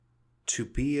To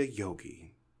Be a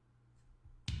Yogi.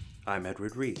 I'm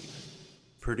Edward Reed,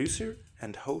 producer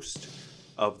and host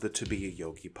of the To Be a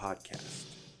Yogi podcast.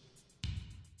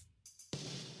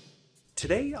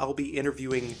 Today I'll be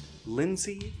interviewing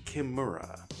Lindsay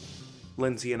Kimura.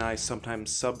 Lindsay and I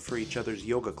sometimes sub for each other's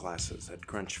yoga classes at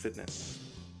Crunch Fitness.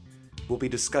 We'll be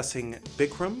discussing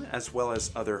Bikram as well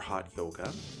as other hot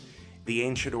yoga, the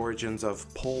ancient origins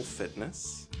of pole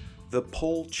fitness, the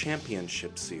Pole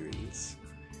Championship Series,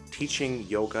 teaching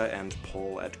yoga and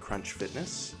pole at Crunch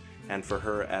Fitness, and for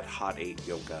her at Hot 8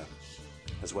 Yoga,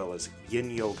 as well as Yin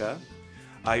Yoga,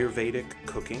 Ayurvedic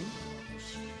cooking,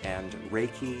 and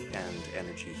Reiki and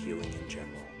energy healing in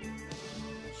general.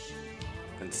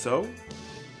 And so,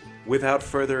 without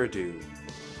further ado,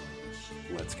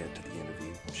 let's get to the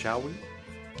interview, shall we?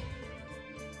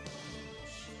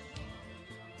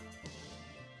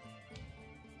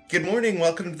 Good morning.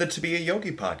 Welcome to the To Be a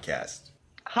Yogi podcast.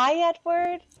 Hi,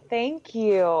 Edward. Thank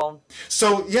you.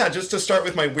 So, just to start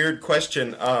with my weird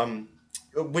question,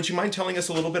 would you mind telling us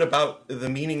a little bit about the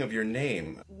meaning of your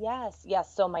name? Yes.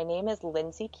 So my name is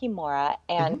Lindsay Kimura,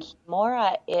 and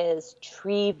Kimura is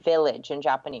tree village in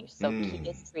Japanese. So Ki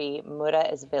is tree, Mura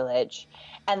is village.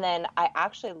 And then I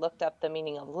actually looked up the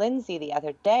meaning of Lindsay the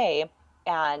other day,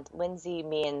 and Lindsay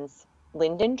means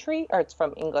linden tree, or it's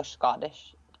from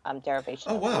English-Scottish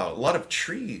derivation. Oh, wow. A lot of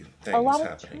tree things A lot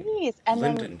happening. of trees. And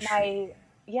linden then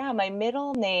my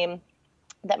middle name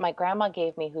that my grandma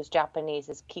gave me, who's Japanese,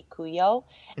 is Kikuyo,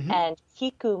 and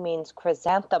Kiku means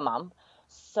chrysanthemum.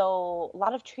 So a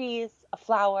lot of trees, a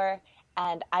flower,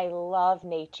 and I love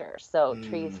nature. So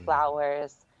trees,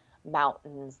 flowers,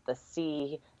 mountains, the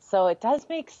sea. So it does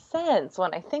make sense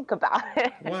when I think about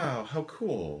it. Wow, how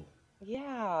cool.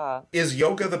 Yeah. Is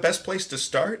yoga the best place to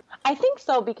start? I think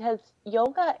so, because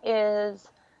yoga is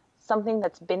something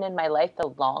that's been in my life the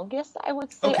longest, I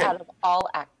would say, out of all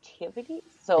activities.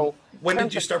 So when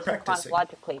did you start practicing?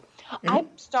 Chronologically, I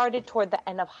started toward the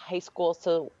end of high school.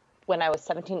 So when I was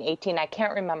 17, 18, I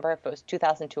can't remember if it was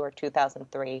 2002 or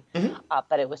 2003,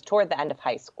 but it was toward the end of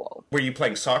high school. Were you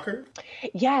playing soccer?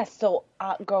 Yeah, so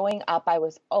growing up, I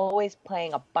was always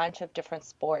playing a bunch of different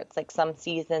sports. Like some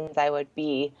seasons I would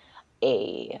be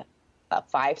a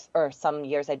five, or some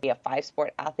years I'd be a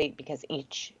 5-sport athlete, because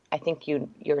I think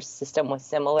your system was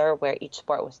similar where each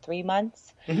sport was 3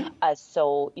 months.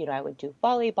 So, I would do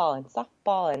volleyball and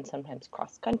softball and sometimes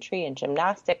cross country and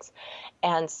gymnastics.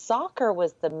 And soccer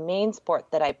was the main sport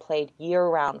that I played year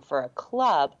round for a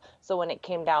club. So when it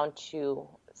came down to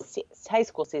high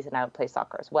school season, I would play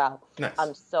soccer as well. Nice.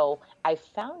 So I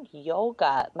found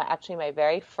yoga. My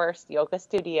very first yoga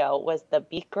studio was the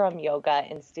Bikram Yoga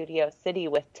in Studio City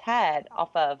with Ted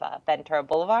off of Ventura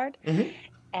Boulevard.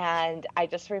 And I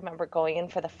just remember going in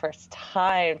for the first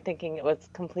time thinking it was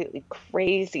completely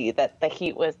crazy that the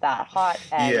heat was that hot.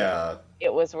 And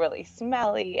it was really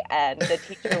smelly, and the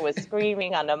teacher was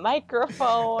screaming on a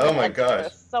microphone. Oh my gosh. There were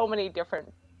so many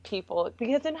different people,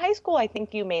 because in high school I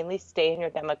think you mainly stay in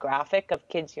your demographic of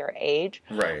kids your age,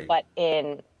 right? But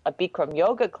in a Bikram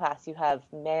yoga class you have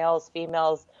males,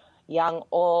 females, young,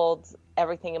 old,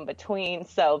 everything in between.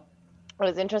 So it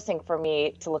was interesting for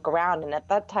me to look around, and at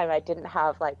that time I didn't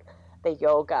have like the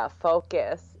yoga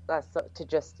focus, so to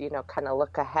just kind of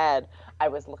look ahead. I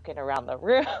was looking around the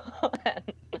room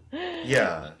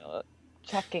and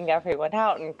checking everyone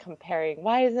out and comparing,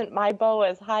 why isn't my bow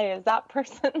as high as that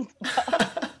person's bow?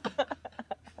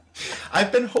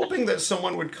 I've been hoping that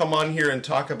someone would come on here and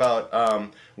talk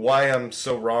about why I'm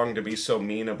so wrong to be so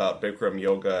mean about Bikram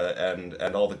yoga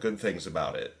and all the good things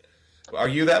about it. Are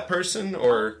you that person,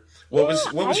 or what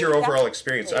was your overall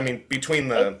experience? I mean, between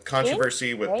the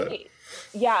controversy with the...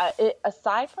 Yeah,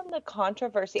 aside from the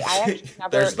controversy, I actually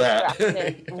never There's that.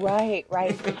 Right.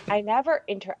 I never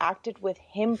interacted with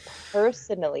him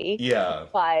personally. Yeah.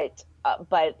 But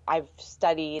I've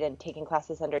studied and taken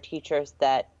classes under teachers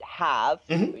that have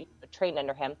trained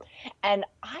under him. And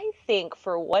I think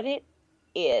for what it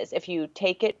is, if you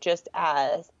take it just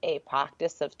as a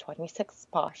practice of 26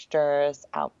 postures,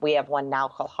 we have one now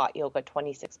called Hot Yoga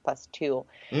 26 plus 2.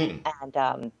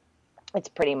 And it's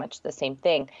pretty much the same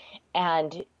thing.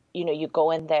 And, you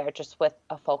go in there just with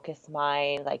a focused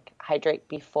mind, like hydrate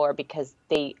before, because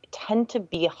they tend to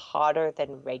be hotter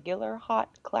than regular hot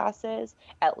classes,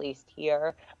 at least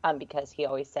here, because he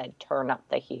always said, turn up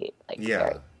the heat,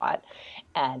 very hot.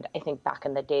 And I think back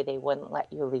in the day, they wouldn't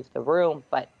let you leave the room,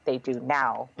 but they do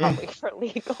now, probably for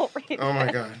legal reasons. Oh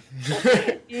my God.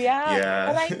 Yeah.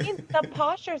 And I mean, the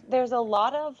postures, there's a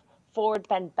lot of forward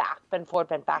bend, back bend, forward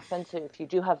bend, back bend. So if you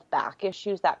do have back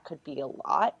issues, that could be a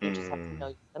lot. You just have to know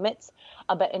your limits.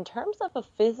 But in terms of a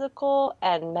physical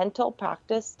and mental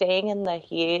practice, staying in the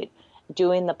heat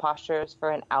doing the postures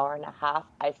for an hour and a half,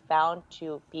 I found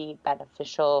to be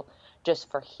beneficial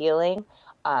just for healing.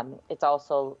 It's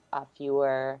also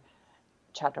fewer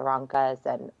chaturangas,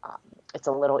 and it's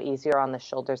a little easier on the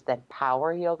shoulders than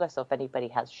power yoga. So if anybody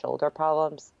has shoulder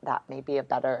problems, that may be a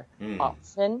better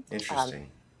option. Interesting.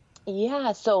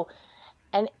 Yeah. So,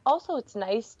 and also it's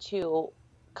nice to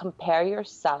compare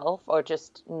yourself or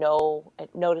just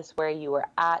notice where you were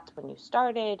at when you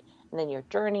started and then your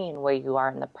journey and where you are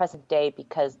in the present day,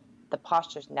 because the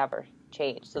postures never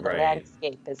change. So the Right.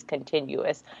 landscape is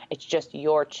continuous. It's just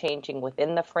you're changing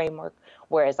within the framework,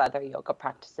 whereas other yoga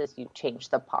practices, you change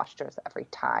the postures every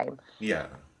time. Yeah.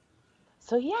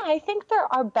 So yeah, I think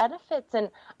there are benefits, and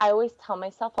I always tell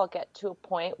myself I'll get to a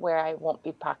point where I won't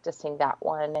be practicing that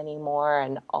one anymore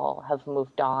and I'll have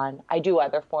moved on. I do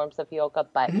other forms of yoga,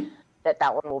 but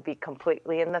that one will be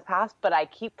completely in the past, but I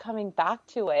keep coming back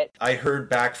to it. I heard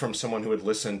back from someone who had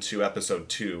listened to episode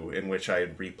 2, in which I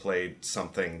had replayed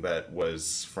something that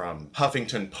was from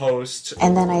Huffington Post.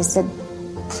 And then I said,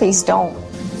 please don't.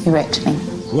 He raped me.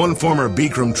 One former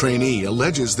Bikram trainee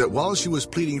alleges that while she was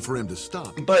pleading for him to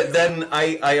stop... But then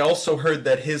I also heard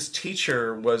that his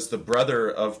teacher was the brother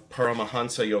of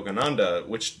Paramahansa Yogananda,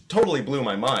 which totally blew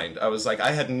my mind. I was like,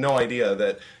 I had no idea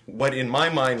that what in my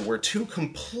mind were two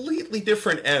completely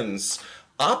different ends,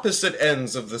 opposite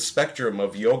ends of the spectrum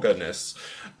of yoga-ness,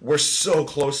 were so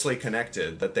closely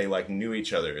connected that they like knew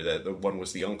each other, that the one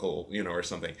was the uncle, or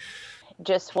something.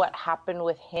 Just what happened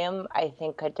with him, I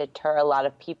think, could deter a lot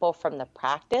of people from the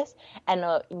practice. And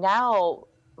now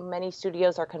many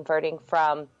studios are converting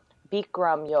from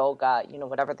Bikram yoga,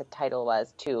 whatever the title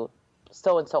was, to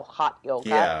so-and-so hot yoga.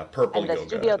 Yeah, purple yoga. And the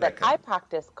studio that I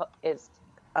practice is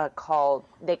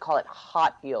they call it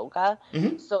hot yoga.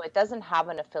 So it doesn't have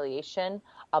an affiliation.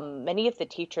 Many of the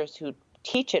teachers who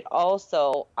teach it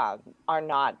also are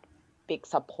not big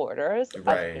supporters of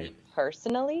me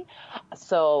personally.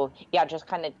 So yeah, just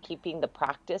kind of keeping the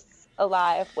practice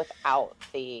alive without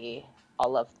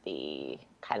all of the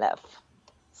kind of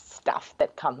stuff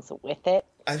that comes with it.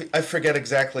 I forget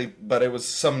exactly, but it was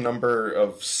some number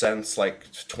of cents, like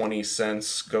 20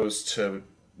 cents goes to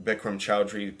Bikram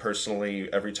Choudhury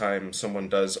personally every time someone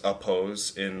does a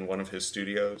pose in one of his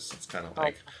studios. It's kind of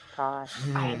like... Gosh,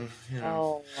 I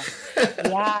know.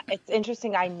 Yeah, it's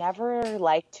interesting. I never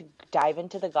like to dive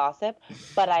into the gossip,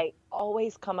 but I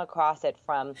always come across it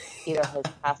from either his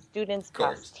past students,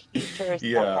 past teachers,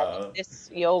 this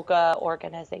yoga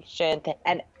organization,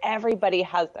 and everybody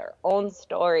has their own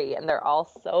story, and they're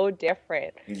all so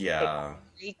different. Yeah.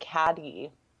 It's very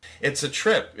catty. It's a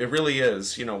trip. It really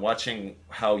is. Watching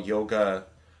how yoga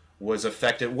was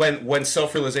affected when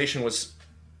self-realization was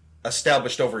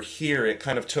established over here, it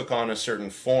kind of took on a certain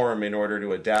form in order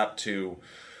to adapt to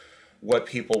what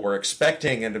people were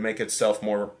expecting and to make itself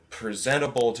more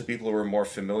presentable to people who were more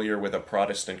familiar with a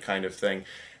Protestant kind of thing.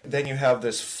 Then you have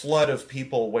this flood of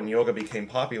people, when yoga became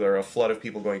popular, a flood of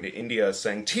people going to India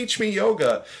saying, teach me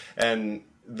yoga, and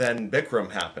then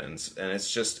Bikram happens, and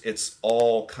it's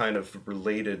all kind of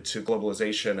related to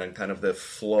globalization and kind of the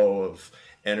flow of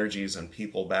energies and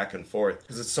people back and forth,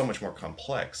 because it's so much more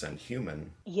complex and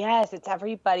human. Yes, it's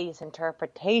everybody's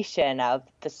interpretation of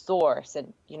the source,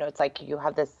 and it's like you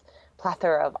have this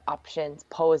plethora of options,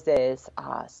 poses,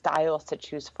 styles to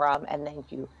choose from, and then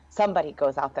somebody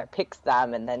goes out there, picks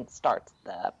them, and then starts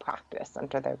the practice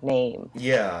under their name.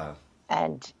 Yeah.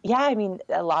 And yeah, I mean,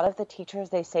 a lot of the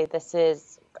teachers, they say this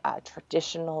is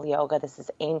traditional yoga. This is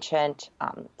ancient.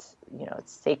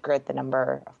 It's sacred. The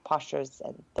number of postures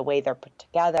and the way they're put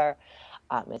together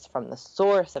is from the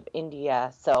source of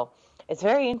India. So it's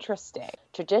very interesting.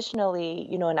 Traditionally,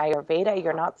 in Ayurveda,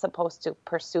 you're not supposed to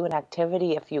pursue an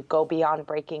activity if you go beyond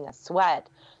breaking a sweat.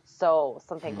 So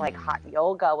something like hot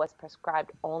yoga was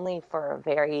prescribed only for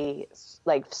very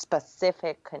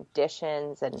specific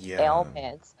conditions and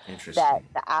ailments that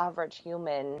the average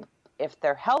human, if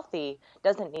they're healthy,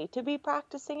 doesn't need to be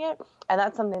practicing it. And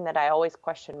that's something that I always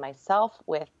question myself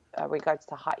with regards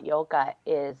to hot yoga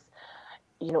is,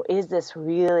 is this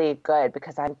really good?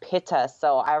 Because I'm Pitta,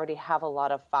 so I already have a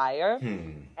lot of fire.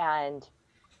 And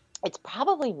it's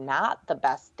probably not the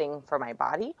best thing for my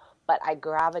body, but I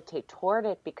gravitate toward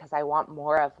it because I want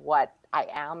more of what I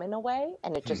am in a way,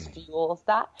 and it just fuels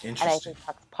that. And I think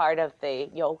that's part of the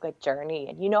yoga journey.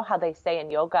 And you know how they say in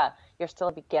yoga, you're still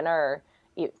a beginner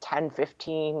 10,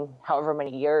 15, however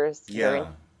many years you're in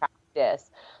practice.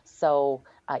 So,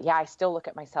 I still look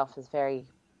at myself as very,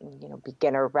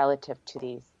 beginner relative to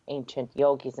these ancient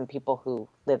yogis and people who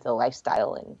live the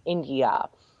lifestyle in India.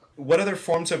 What other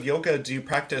forms of yoga do you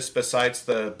practice besides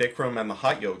the Bikram and the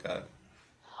hot yoga?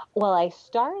 Well, I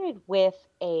started with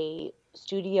a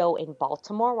studio in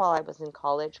Baltimore while I was in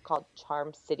college called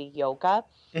Charm City Yoga,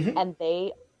 and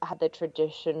they had the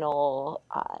traditional,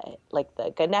 like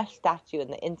the Ganesh statue and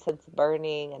the incense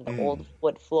burning and the old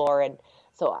wood floor. And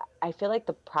so I feel like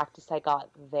the practice I got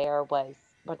there was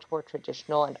much more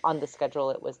traditional. And on the schedule,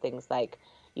 it was things like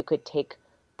you could take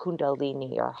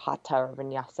Kundalini or Hatha or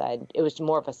Vinyasa, and it was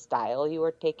more of a style you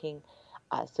were taking.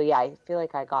 So yeah, I feel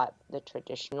like I got the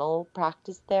traditional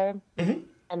practice there.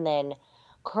 And then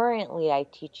currently I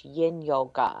teach yin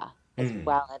yoga as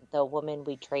well. And the women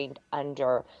we trained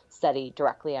under study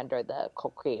directly under the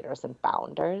co-creators and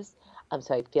founders.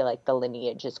 So I feel like the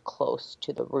lineage is close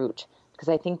to the root, because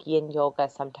I think yin yoga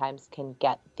sometimes can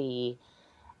get it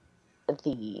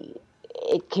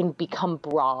can become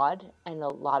broad, and a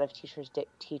lot of teachers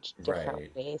teach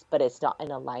different ways, but it's not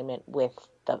in alignment with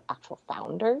the actual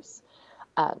founders.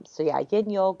 So yeah, yin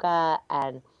yoga,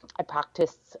 and I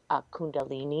practice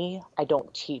Kundalini. I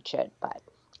don't teach it, but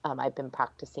I've been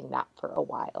practicing that for a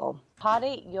while.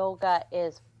 Hatha Yoga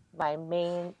is the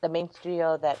main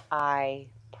studio that I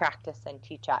practice and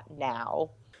teach at now.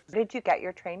 Where did you get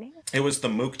your training? It was the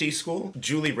Mukti School.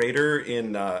 Julie Rader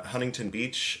in Huntington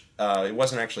Beach. It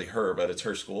wasn't actually her, but it's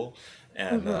her school.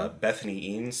 And Bethany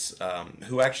Eanes,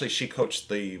 who actually she coached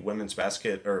the women's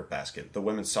the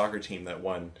women's soccer team that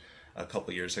won a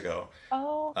couple years ago.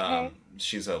 Oh, okay.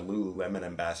 She's a Lululemon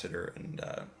ambassador and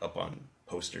up on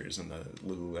posters in the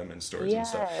Lululemon stores and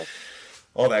stuff.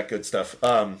 All that good stuff.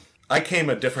 I came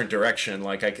a different direction.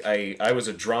 Like I was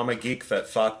a drama geek that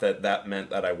thought that meant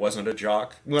that I wasn't a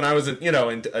jock when I was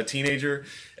a teenager,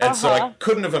 and so I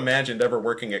couldn't have imagined ever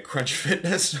working at Crunch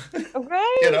Fitness.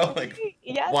 Right.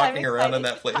 Walking around in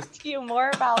that place. Talk to you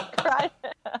more about Crunch.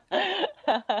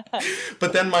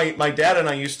 But then my dad and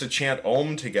I used to chant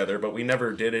Om together, but we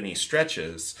never did any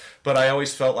stretches. But I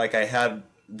always felt like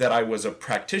I was a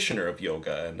practitioner of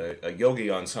yoga and a yogi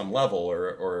on some level,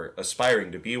 or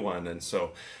aspiring to be one. And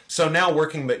so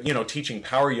now teaching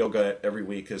power yoga every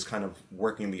week is kind of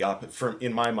working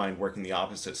in my mind, working the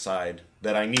opposite side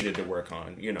that I needed to work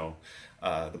on,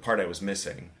 the part I was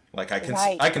missing. Like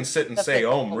I can sit and say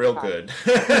Om real good,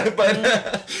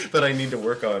 but I need to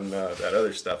work on that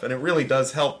other stuff. And it really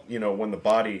does help, when the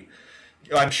body,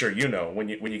 I'm sure when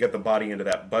you get the body into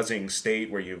that buzzing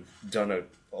state where you've done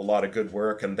a lot of good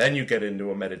work, and then you get into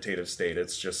a meditative state.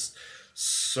 It's just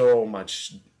so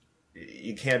much,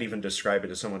 you can't even describe it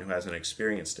to someone who hasn't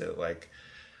experienced it. Like,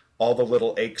 all the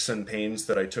little aches and pains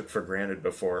that I took for granted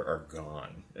before are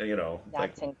gone.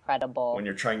 That's incredible. When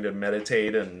you're trying to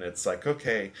meditate, and it's like,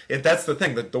 okay, that's the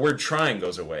thing, the word trying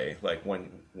goes away. Like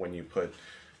when you put,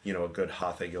 a good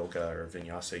Hatha yoga or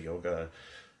Vinyasa yoga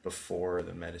before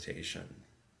the meditation.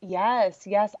 Yes.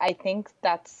 I think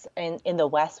that's in the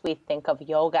West, we think of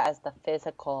yoga as the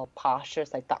physical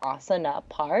postures, like the asana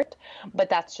part, but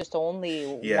that's just only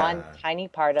one tiny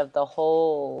part of the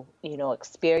whole,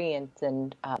 experience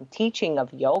and teaching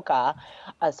of yoga.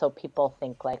 So people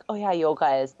think like, oh yeah,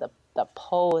 yoga is the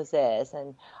poses,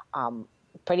 and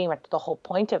pretty much the whole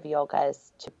point of yoga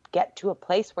is to get to a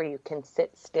place where you can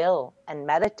sit still and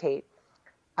meditate.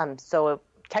 So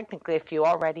technically, if you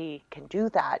already can do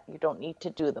that, you don't need to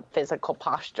do the physical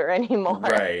posture anymore.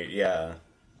 Right, yeah.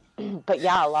 But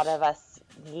yeah, a lot of us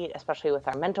need, especially with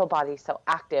our mental body so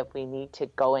active, we need to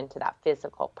go into that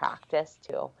physical practice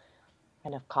to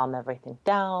kind of calm everything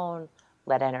down,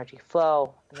 let energy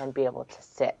flow, and then be able to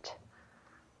sit.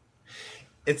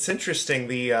 It's interesting,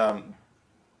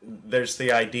 there's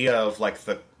the idea of like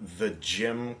the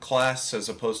gym class as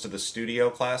opposed to the studio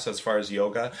class as far as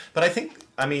yoga. But I think,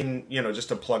 just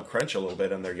to plug Crunch a little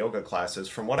bit in their yoga classes,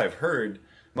 from what I've heard,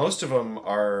 most of them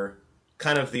are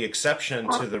kind of the exception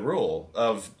to the rule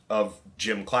of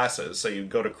gym classes. So you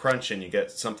go to Crunch and you get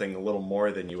something a little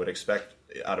more than you would expect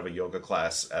out of a yoga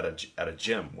class at a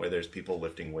gym, where there's people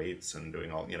lifting weights and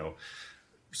doing all,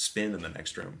 spin in the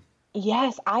next room.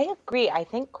 Yes, I agree. I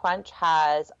think Crunch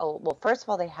has, first of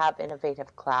all, they have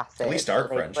innovative classes. At least our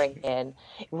Crunch. Bring in.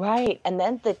 Right. And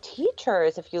then the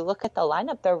teachers, if you look at the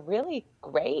lineup, they're really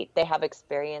great. They have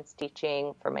experience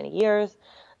teaching for many years.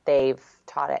 They've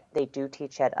taught it. They do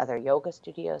teach at other yoga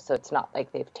studios. So it's not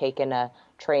like they've taken a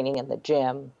training in the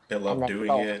gym. They love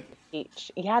doing it.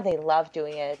 Teach. Yeah, they love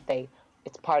doing it.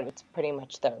 It's pretty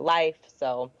much their life.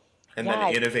 So. And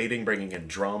then innovating, bringing in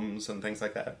drums and things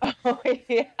like that. Oh,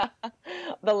 yeah.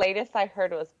 The latest I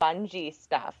heard was bungee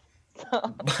stuff.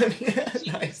 So,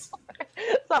 nice.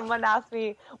 Someone asked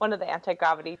me, one of the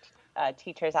anti-gravity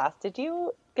teachers asked, did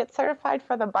you get certified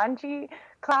for the bungee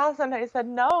class? And I said,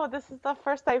 no, this is the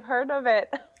first I've heard of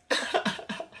it.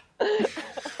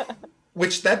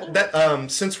 Which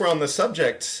since we're on the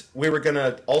subject, we were going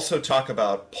to also talk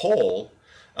about pole.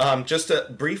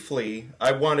 Briefly,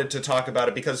 I wanted to talk about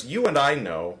it because you and I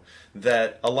know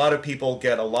that a lot of people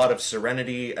get a lot of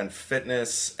serenity and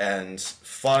fitness and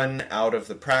fun out of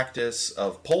the practice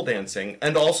of pole dancing,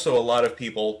 and also a lot of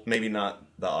people, maybe not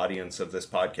the audience of this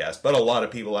podcast, but a lot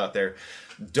of people out there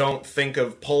don't think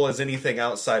of pole as anything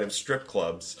outside of strip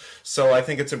clubs. So I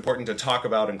think it's important to talk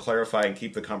about and clarify and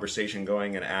keep the conversation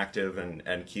going and active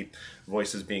and keep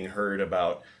voices being heard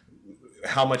about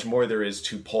how much more there is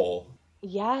to pole.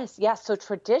 Yes, yes. So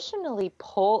traditionally,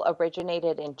 pole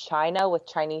originated in China with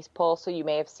Chinese pole. So you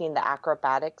may have seen the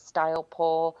acrobatic style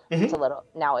pole. It's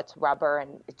now it's rubber,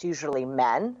 and it's usually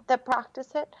men that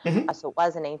practice it. So it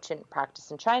was an ancient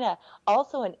practice in China.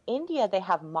 Also in India, they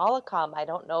have Malakam. I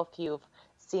don't know if you've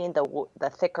seen the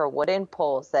thicker wooden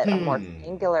poles that are more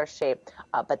angular shape,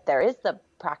 but there is the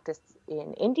practice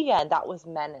in India, and that was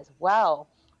men as well.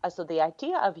 So the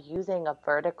idea of using a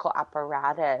vertical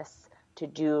apparatus to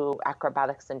do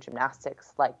acrobatics and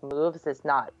gymnastics like moves is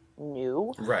not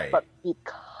new, right? But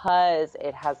because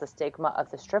it has the stigma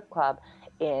of the strip club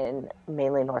in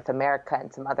mainly North America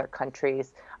and some other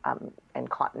countries and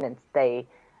continents,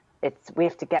 we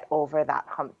have to get over that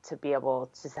hump to be able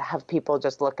to have people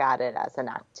just look at it as an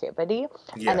activity.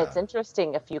 Yeah. And it's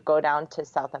interesting, if you go down to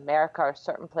South America or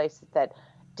certain places that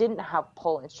didn't have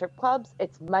pole and strip clubs,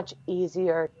 it's much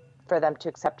easier for them to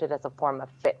accept it as a form of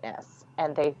fitness.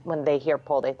 And when they hear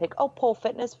pole, they think, oh, pole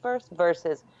fitness first,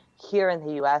 versus here in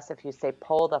the U.S., if you say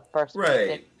pole, the first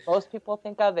thing most people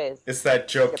think of is... It's that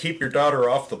joke, keep your daughter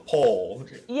off the pole.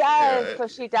 Yes, so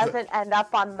she doesn't end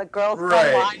up on the girls'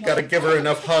 right, got to give her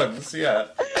enough hugs, yeah.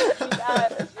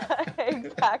 Yes,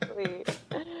 exactly.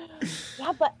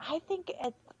 Yeah, but I think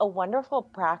it's a wonderful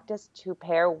practice to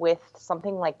pair with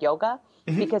something like yoga,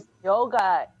 because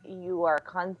yoga, you are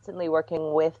constantly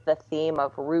working with the theme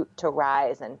of root to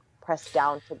rise and press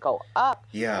down to go up.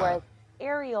 Yeah. Whereas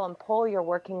aerial and pole, you're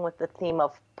working with the theme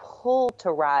of pull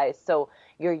to rise. So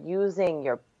you're using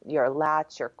your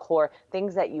lats, your core,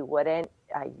 things that you wouldn't.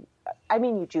 I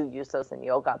mean, you do use those in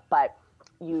yoga, but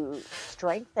you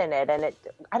strengthen it, and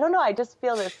I don't know. I just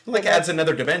feel this adds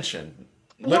another dimension.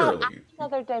 Literally, adds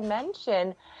another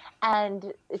dimension,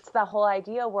 and it's the whole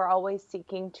idea. We're always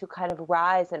seeking to kind of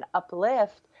rise and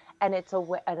uplift, and it's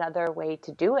another way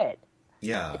to do it.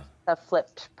 Yeah. A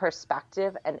flipped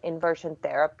perspective, and inversion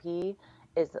therapy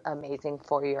is amazing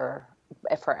for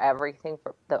everything,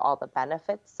 for all the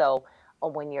benefits. So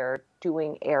when you're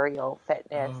doing aerial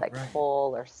fitness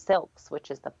pole or silks, which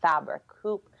is the fabric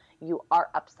hoop, you are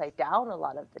upside down a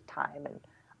lot of the time, and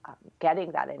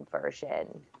getting that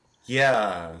inversion.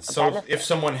 Yeah. So if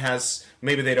someone has,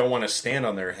 maybe they don't want to stand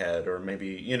on their head, or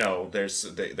maybe,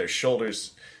 their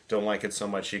shoulders don't like it so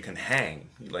much, you can hang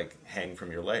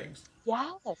from your legs.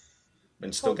 Yes.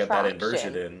 And still get that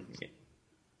inversion in.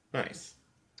 Nice.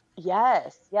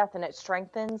 Yes, and it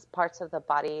strengthens parts of the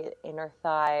body, inner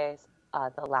thighs,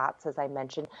 the lats, as I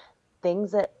mentioned,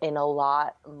 things that in a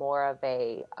lot more of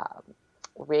a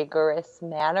rigorous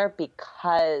manner,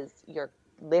 because you're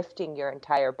lifting your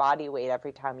entire body weight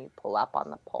every time you pull up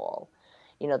on the pole.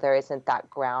 There isn't that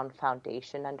ground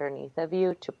foundation underneath of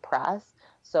you to press,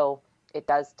 so it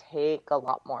does take a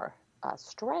lot more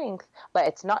strength, but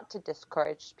it's not to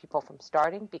discourage people from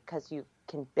starting, because you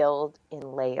can build in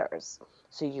layers.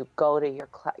 So you go to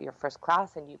your first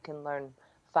class and you can learn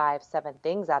 5-7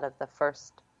 things out of the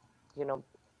first,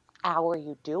 hour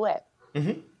you do it,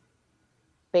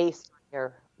 based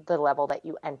on the level that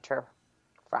you enter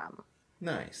from.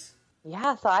 Nice.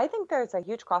 Yeah, so I think there's a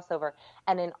huge crossover,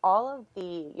 and in all of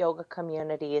the yoga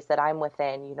communities that I'm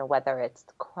within, whether it's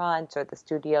the Crunch or the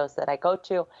studios that I go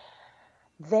to,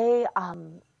 they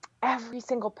every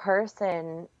single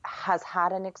person has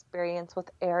had an experience with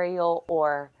aerial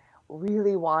or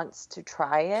really wants to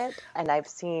try it. And I've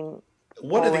seen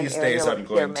one of these days I'm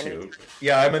going to.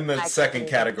 Yeah, I'm in the second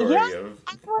category of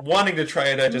wanting to try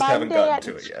it. I just haven't gotten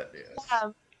to it yet.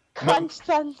 Yes. Crunch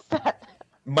Sunset.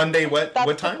 Monday, what time?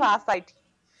 That's the class I teach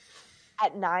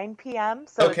at 9 p.m.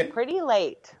 So it's pretty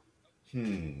late.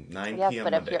 9 p.m. Yes,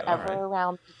 but Monday. if you're ever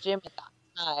around the gym at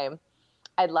that time,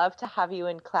 I'd love to have you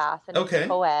in class, and it's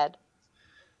co-ed.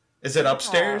 Is it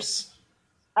upstairs?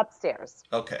 Upstairs.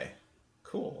 Okay,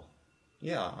 cool.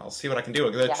 Yeah, I'll see what I can do.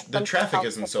 The traffic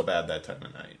isn't so bad that time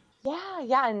of night.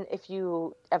 Yeah, and if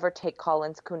you ever take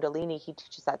Colin's Kundalini, he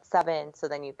teaches at 7, so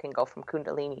then you can go from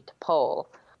Kundalini to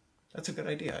pole. That's a good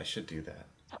idea. I should do that.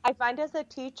 I find as a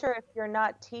teacher, if you're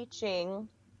not teaching,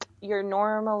 you're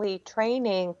normally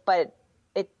training, but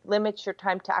it limits your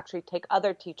time to actually take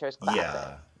other teachers'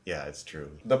 classes. Yeah, it's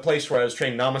true. The place where I was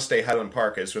trained, Namaste Highland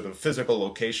Park, is sort of the physical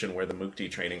location where the Mukti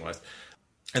training was.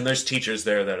 And there's teachers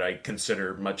there that I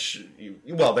consider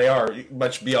they are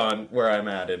much beyond where I'm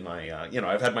at in my,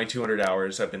 I've had my 200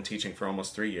 hours. I've been teaching for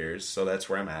almost 3 years, so that's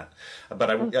where I'm at. But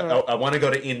I want to go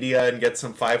to India and get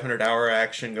some 500-hour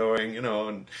action going,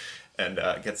 and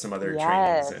get some other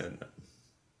trainings and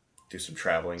do some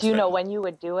traveling. Do you know when you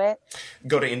would do it?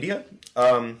 Go to India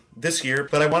this year,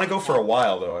 but I want to go for a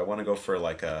while, though. I want to go for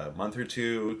like a month or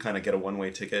two, kind of get a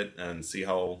one-way ticket and see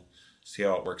how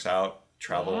it works out.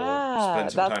 Travel,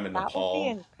 spend some time in Nepal. That would be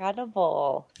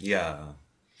incredible. Yeah.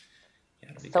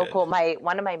 So cool.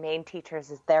 One of my main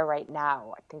teachers is there right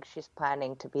now. I think she's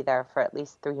planning to be there for at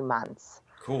least 3 months.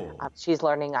 Cool. She's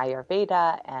learning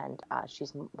Ayurveda, and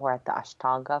she's more at the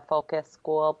Ashtanga focus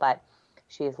school, but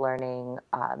she's learning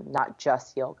not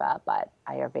just yoga, but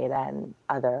Ayurveda and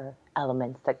other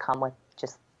elements that come with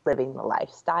just living the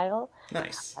lifestyle.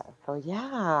 Nice. So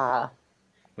yeah.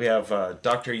 We have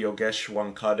Dr. Yogesh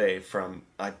Wankade from,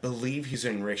 I believe he's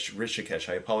in Rishikesh.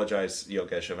 I apologize,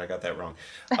 Yogesh, if I got that wrong.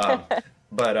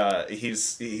 But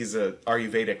he's a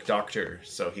Ayurvedic doctor,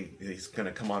 so he's going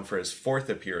to come on for his 4th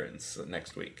appearance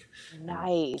next week.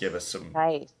 Nice. Give us some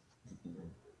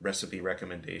recipe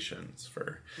recommendations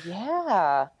for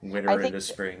winter into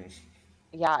spring.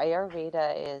 Yeah,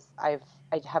 Ayurveda is, I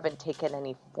haven't taken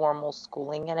any formal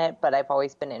schooling in it, but I've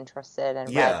always been interested and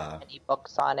read many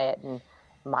books on it and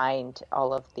mind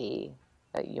all of the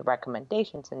your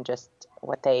recommendations and just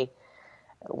what they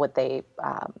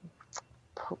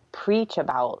preach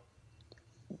about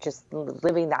just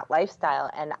living that lifestyle.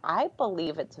 And I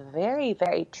believe it's very,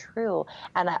 very true.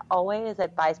 And I always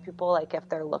advise people, like, if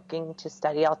they're looking to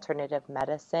study alternative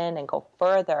medicine and go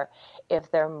further,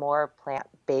 if they're more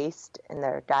plant-based in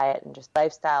their diet and just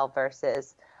lifestyle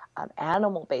versus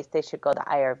animal-based, they should go the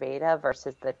Ayurveda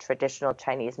versus the traditional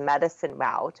Chinese medicine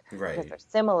route, because they're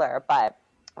similar, but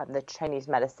the Chinese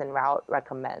medicine route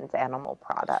recommends animal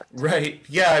products. Right.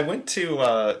 Yeah, I went to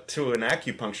an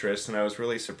acupuncturist, and I was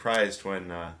really surprised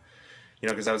when,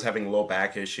 because I was having low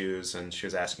back issues, and she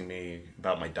was asking me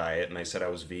about my diet, and I said I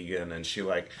was vegan, and she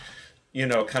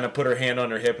kind of put her hand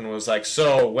on her hip and was like,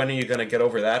 so when are you going to get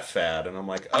over that fad? And I'm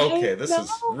like, okay, this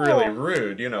is really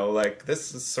rude.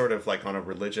 This is sort of like on a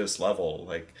religious level.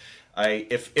 Like,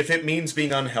 if it means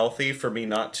being unhealthy for me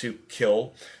not to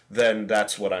kill, then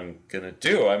that's what I'm going to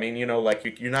do. I mean, you're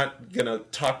not going to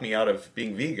talk me out of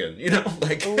being vegan,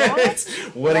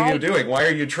 what are you doing? Why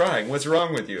are you trying? What's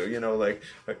wrong with you?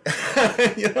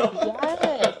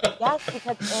 Yes,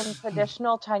 because in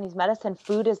traditional Chinese medicine,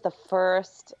 food is the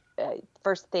first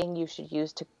thing you should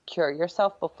use to cure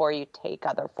yourself before you take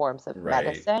other forms of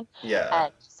medicine. Yeah.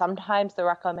 And sometimes the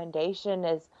recommendation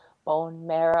is bone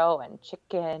marrow and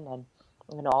chicken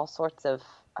and all sorts of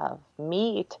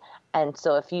meat. And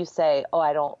so if you say, oh,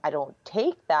 I don't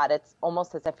take that, it's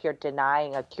almost as if you're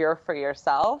denying a cure for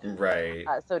yourself. Right.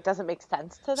 So it doesn't make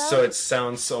sense to them. So it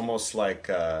sounds almost like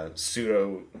some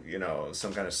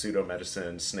kind of pseudo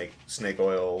medicine, snake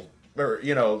oil, or,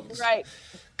 right.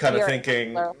 kind of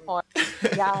thinking.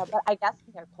 Yeah, but I guess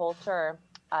in their culture,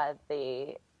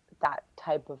 that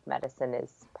type of medicine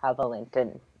is prevalent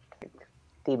and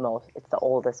it's the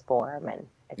oldest form, and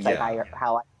it's like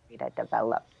how Ayurveda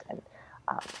developed, and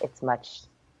it's much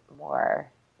more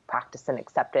practiced and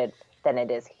accepted than it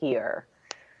is here.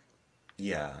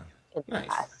 Yeah. In the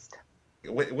West.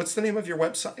 What's the name of your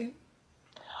website?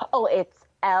 Oh, it's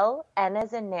N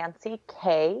as in Nancy,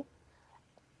 K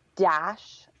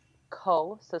dash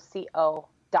co, so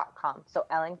co.com. So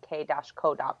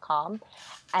lnk-co.com.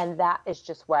 And that is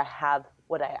just where I have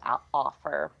what I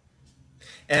offer.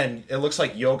 And it looks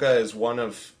like yoga is one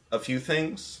of a few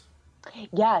things?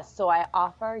 Yes. So I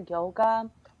offer yoga,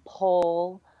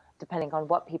 pole, depending on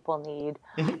what people need,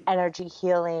 energy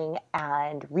healing,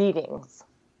 and readings.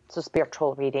 So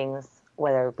spiritual readings,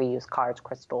 whether we use cards,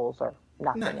 crystals, or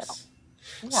nothing at all.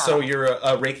 Yeah. So you're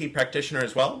a Reiki practitioner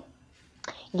as well?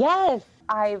 Yes.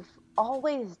 I've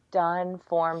always done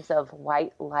forms of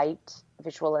white light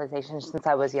visualization since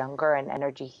I was younger and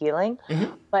energy healing,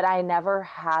 but I never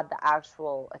had the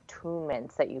actual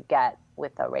attunements that you get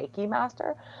with a Reiki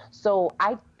master. So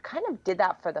I kind of did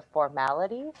that for the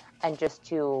formality and just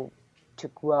to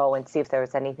grow and see if there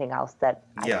was anything else that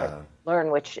I could learn,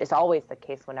 which is always the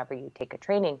case whenever you take a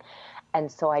training.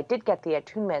 And so I did get the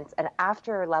attunements, and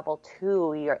after level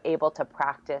 2, you're able to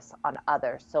practice on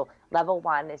others. So level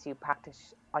 1 is you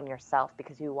practice on yourself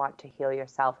because you want to heal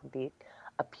yourself and be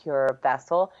a pure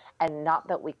vessel, and not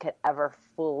that we could ever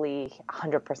fully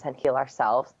 100% heal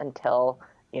ourselves until,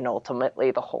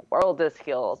 ultimately the whole world is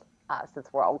healed,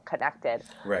 since we're all connected.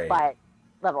 Right. But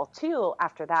level 2,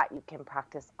 after that, you can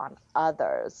practice on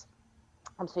others.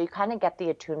 So you kind of get the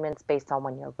attunements based on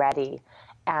when you're ready.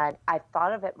 And I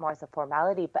thought of it more as a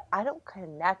formality, but I don't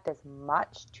connect as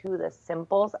much to the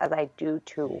symbols as I do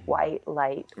to white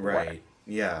light work. Right.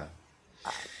 Yeah.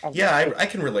 I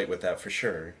can relate with that for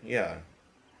sure. Yeah.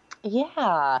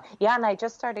 Yeah. And I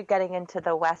just started getting into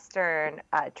the Western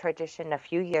tradition a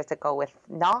few years ago with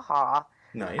Naha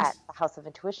Nice. at the House of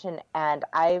Intuition, and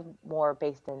I'm more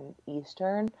based in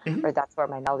Eastern, or that's where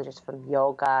my knowledge is from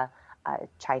yoga,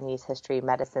 Chinese history,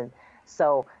 medicine.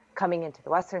 So coming into the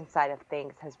Western side of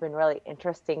things has been really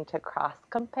interesting to cross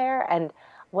compare. And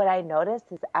what I noticed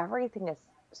is everything is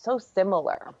so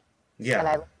similar. Yeah. And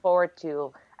I look forward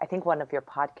to, I think one of your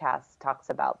podcasts talks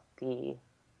about the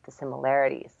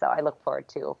similarities. So I look forward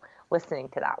to listening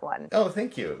to that one. Oh,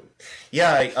 thank you.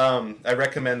 Yeah, I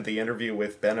recommend the interview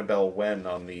with Benabel Wen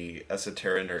on the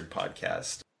Esoteric Nerd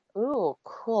podcast. Ooh,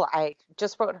 cool. I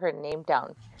just wrote her name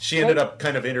down. She ended up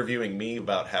kind of interviewing me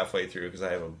about halfway through because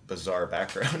I have a bizarre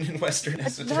background in Western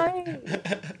esoteric.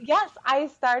 Nice. Yes, I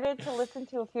started to listen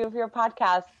to a few of your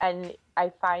podcasts, and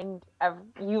I find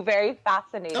you very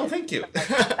fascinating. Oh, thank you.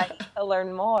 I need to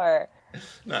learn more.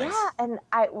 Nice. Yeah, and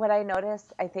what I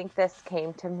noticed, I think this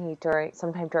came to me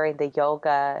sometime during the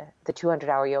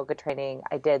 200-hour yoga training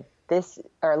I did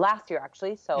last year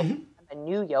actually. So I'm a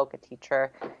new yoga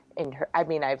teacher.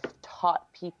 I've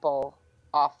taught people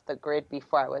off the grid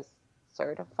before I was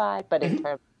certified, but in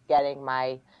terms of getting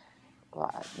my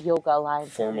yoga line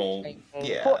formal training,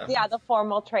 the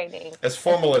formal training, as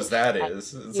formal as that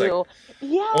is, it's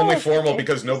only formal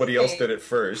because nobody else did it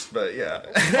first, but yeah.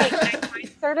 My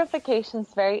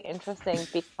certification's very interesting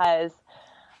because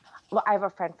I have a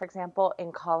friend, for example,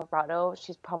 in Colorado.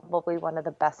 She's probably one of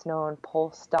the best known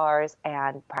pole stars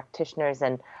and practitioners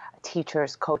and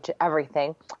teachers, coach,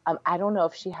 everything. I don't know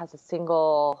if she has a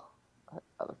single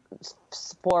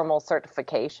formal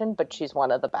certification, but she's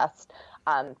one of the best.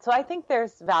 So I think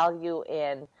there's value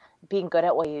in being good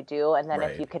at what you do, and then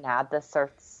if you can add the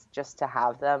certs just to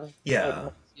have them, it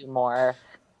makes you more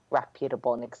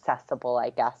reputable and accessible, I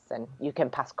guess, and you can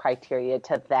pass criteria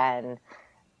to then,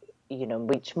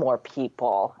 reach more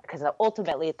people. Because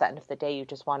ultimately, at the end of the day, you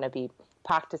just want to be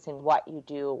practicing what you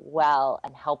do well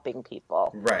and helping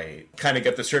people. Right. Kind of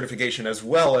get the certification as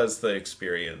well as the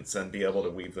experience and be able to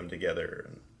weave them together.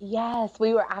 Yes,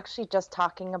 we were actually just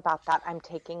talking about that. I'm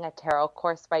taking a tarot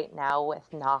course right now with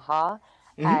Naha.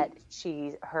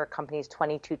 Her company's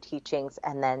 22 teachings,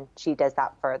 and then she does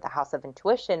that for the House of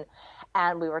Intuition.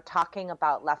 And we were talking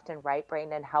about left and right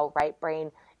brain, and how right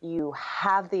brain, you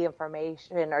have the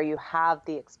information or you have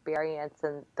the experience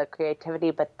and the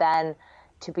creativity, but then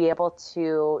to be able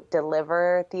to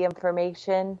deliver the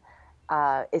information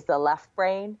is the left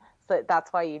brain. So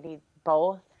that's why you need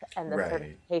both. And the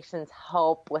certifications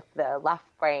help with the left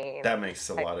brain. That makes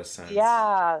a lot of sense.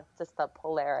 Yeah, just the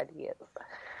polarity is.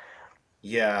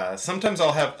 Yeah, sometimes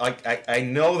I'll have, I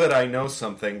know that I know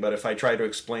something, but if I try to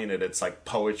explain it, it's like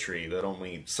poetry that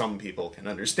only some people can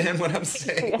understand what I'm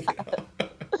saying.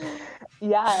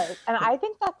 Yes, and I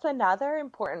think that's another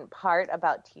important part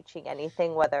about teaching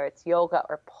anything, whether it's yoga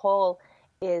or pole,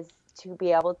 is to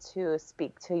be able to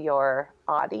speak to your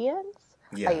audience.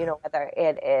 Yeah. Whether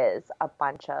it is a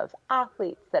bunch of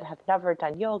athletes that have never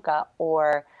done yoga,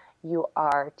 or you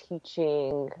are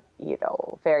teaching,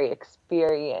 very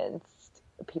experienced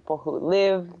people who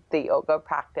live the yoga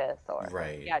practice, or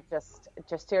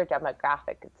just your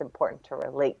demographic. It's important to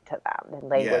relate to them in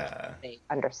language that they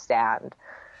understand.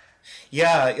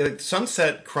 Yeah,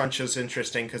 Sunset Crunch is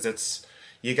interesting because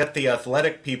you get the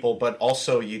athletic people, but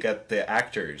also you get the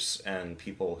actors and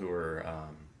people who are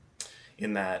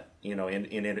in that, in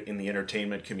the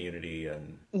entertainment community.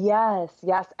 And yes,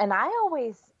 and I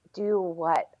always do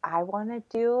what I want to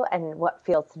do and what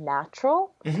feels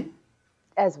natural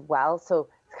as well. So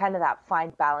it's kind of that fine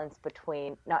balance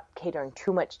between not catering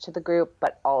too much to the group,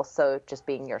 but also just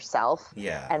being yourself.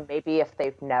 Yeah. And maybe if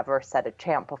they've never said a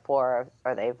chant before,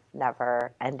 or they've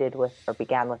never ended with or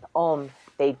began with Om,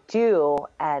 they do,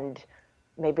 and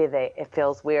maybe it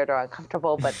feels weird or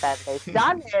uncomfortable, but then they've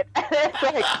done it, and it's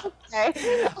like,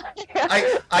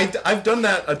 okay. I've done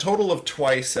that a total of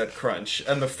twice at Crunch,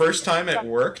 and the first time it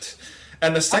worked,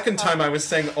 and the second time I was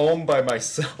saying Om by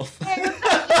myself.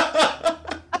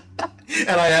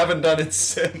 And I haven't done it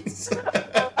since.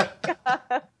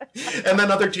 And then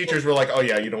other teachers were like, "Oh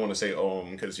yeah, you don't want to say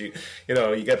Om because you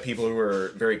get people who are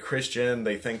very Christian.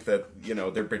 They think that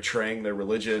they're betraying their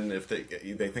religion if they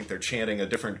think they're chanting a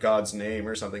different God's name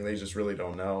or something. They just really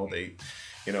don't know.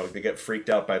 they get freaked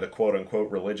out by the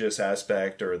quote-unquote religious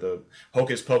aspect or the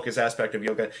hocus-pocus aspect of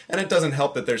yoga. And it doesn't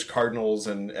help that there's cardinals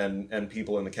and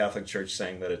people in the Catholic Church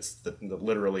saying that it's the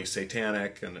literally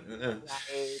satanic. And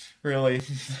Right. really?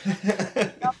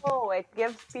 No, it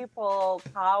gives people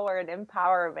power and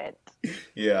empowerment.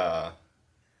 Yeah.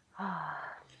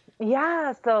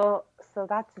 Yeah, so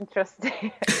that's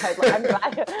interesting. I'm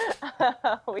glad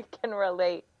we can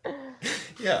relate.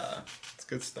 Yeah, it's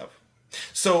good stuff.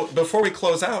 So before we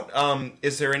close out,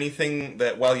 is there anything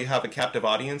that, while you have a captive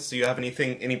audience, do you have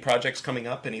any projects coming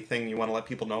up, anything you want to let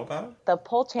people know about? The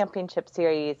Pole Championship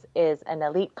Series is an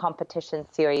elite competition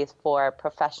series for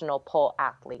professional pole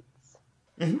athletes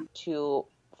to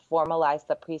formalize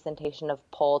the presentation of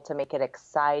pole to make it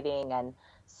exciting and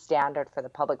standard for the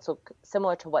public. So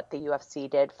similar to what the UFC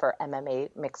did for MMA,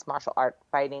 mixed martial art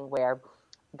fighting, where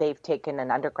they've taken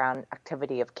an underground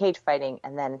activity of cage fighting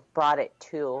and then brought it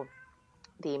to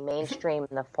the mainstream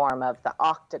in the form of the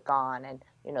octagon and,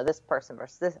 this person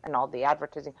versus this and all the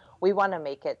advertising. We want to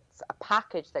make it a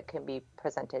package that can be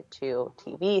presented to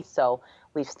TV. So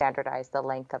we've standardized the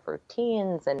length of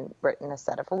routines and written a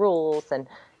set of rules and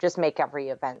just make every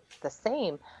event the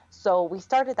same. So we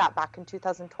started that back in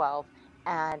 2012.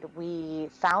 And we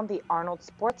found the Arnold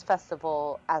Sports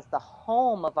Festival as the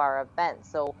home of our event.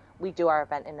 So we do our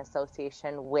event in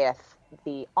association with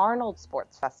the Arnold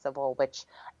Sports Festival, which,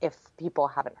 if people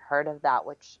haven't heard of that,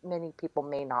 which many people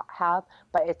may not have,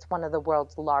 but it's one of the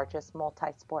world's largest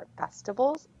multi-sport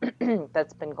festivals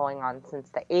that's been going on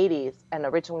since the 80s. And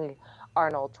originally,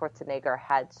 Arnold Schwarzenegger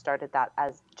had started that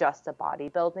as just a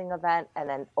bodybuilding event. And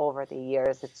then over the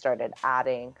years, it started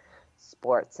adding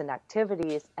sports and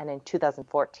activities, and in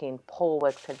 2014 pole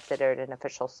was considered an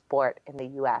official sport in the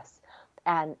US.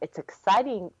 And it's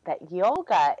exciting that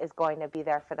yoga is going to be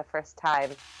there for the first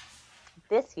time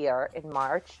this year in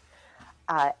March,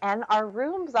 and our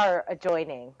rooms are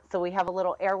adjoining, so we have a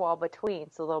little air wall between,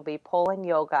 so there'll be pole and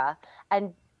yoga.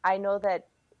 And I know that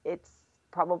it's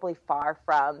probably far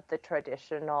from the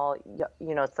traditional,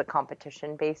 it's the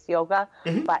competition-based yoga,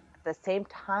 but at the same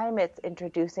time it's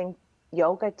introducing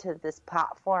yoga to this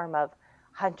platform of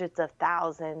hundreds of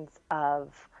thousands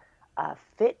of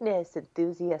fitness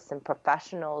enthusiasts and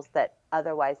professionals that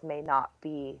otherwise may not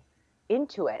be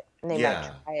into it, and they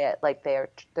might try it like they're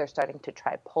starting to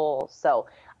try pole. So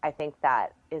I think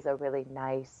that is a really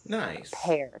nice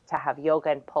pair to have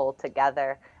yoga and pole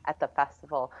together at the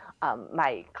festival.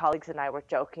 My colleagues and I were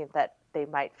joking that they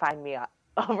might find me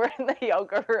over in the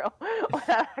yoga room when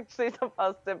I'm actually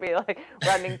supposed to be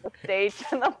running the stage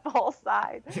and the pole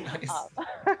side. Nice.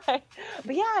 Right.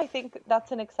 But yeah, I think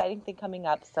that's an exciting thing coming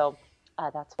up. So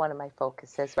that's one of my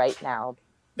focuses right now.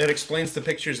 That explains the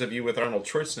pictures of you with Arnold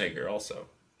Schwarzenegger also.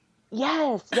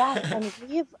 Yes. And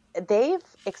they've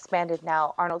expanded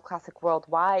now Arnold Classic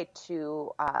worldwide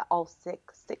to all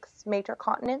six major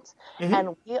continents,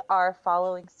 and we are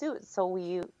following suit. So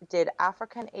we did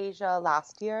Africa and Asia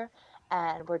last year,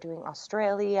 and we're doing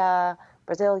Australia,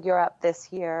 Brazil, Europe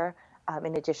this year,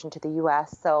 in addition to the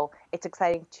U.S. So it's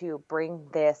exciting to bring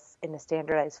this in a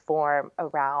standardized form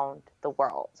around the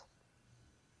world.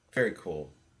 Very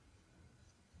cool.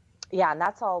 Yeah, and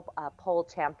that's all Pole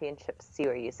Championship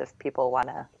Series. If people want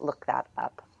to look that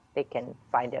up, they can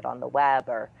find it on the web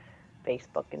or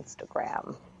Facebook,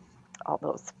 Instagram, all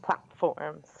those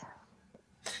platforms.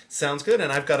 Sounds good.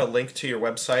 And I've got a link to your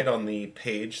website on the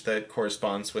page that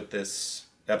corresponds with this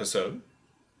episode.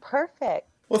 Perfect.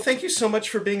 Well, thank you so much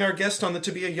for being our guest on the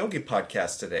To Be a Yogi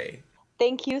podcast today.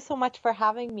 Thank you so much for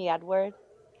having me, Edward.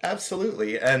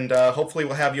 Absolutely. And hopefully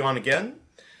we'll have you on again.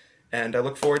 And I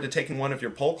look forward to taking one of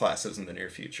your pole classes in the near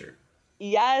future.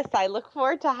 Yes, I look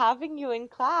forward to having you in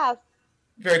class.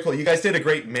 Very cool. You guys did a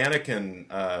great mannequin.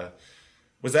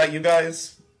 Was that you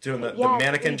guys doing the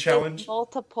mannequin challenge?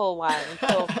 Multiple ones.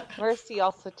 So Mercy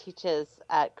also teaches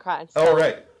at Crunch. So oh,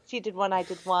 right. She did one, I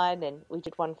did one, and we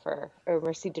did one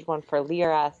Mercy did one for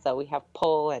Lyra. So we have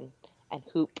pole and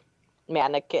hoop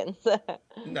mannequins.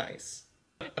 Nice.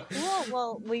 Yeah,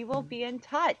 well, we will be in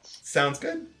touch. Sounds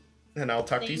good. And I'll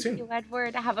talk to you soon. Thank you,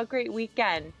 Edward. Have a great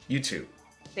weekend. You too.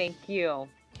 Thank you.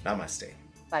 Namaste.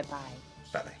 Bye-bye.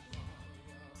 Bye-bye.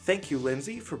 Thank you,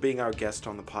 Lindsay, for being our guest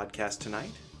on the podcast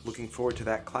tonight. Looking forward to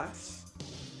that class.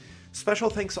 Special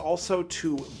thanks also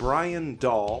to Brian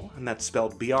Dahl, and that's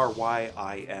spelled Bryindall.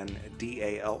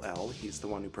 He's the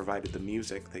one who provided the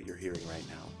music that you're hearing right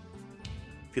now.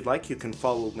 If you'd like, you can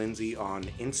follow Lindsay on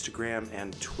Instagram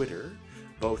and Twitter,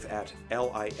 both at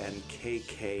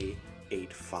LINKK85.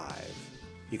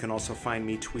 You can also find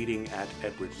me tweeting at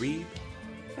Edward Reed.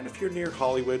 And if you're near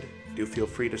Hollywood, do feel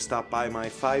free to stop by my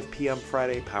 5 p.m.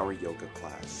 Friday power yoga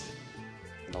class.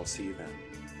 And I'll see you then.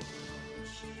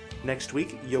 Next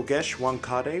week, Yogesh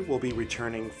Wankade will be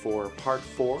returning for part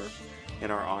 4 in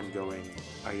our ongoing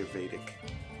Ayurvedic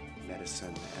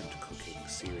medicine and cooking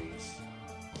series.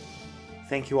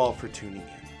 Thank you all for tuning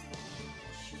in.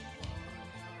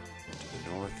 To the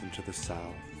north and to the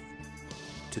south,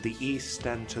 to the east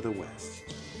and to the west,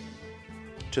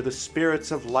 to the spirits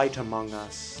of light among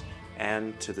us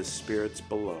and to the spirits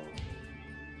below,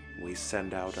 we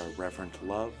send out our reverent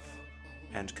love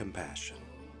and compassion.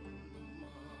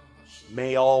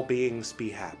 May all beings be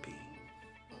happy.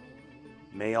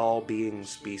 May all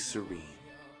beings be serene.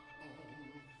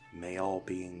 May all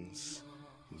beings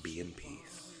be in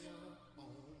peace.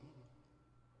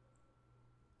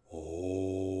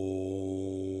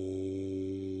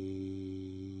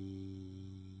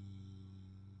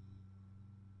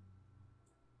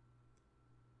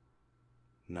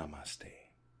 Namaste.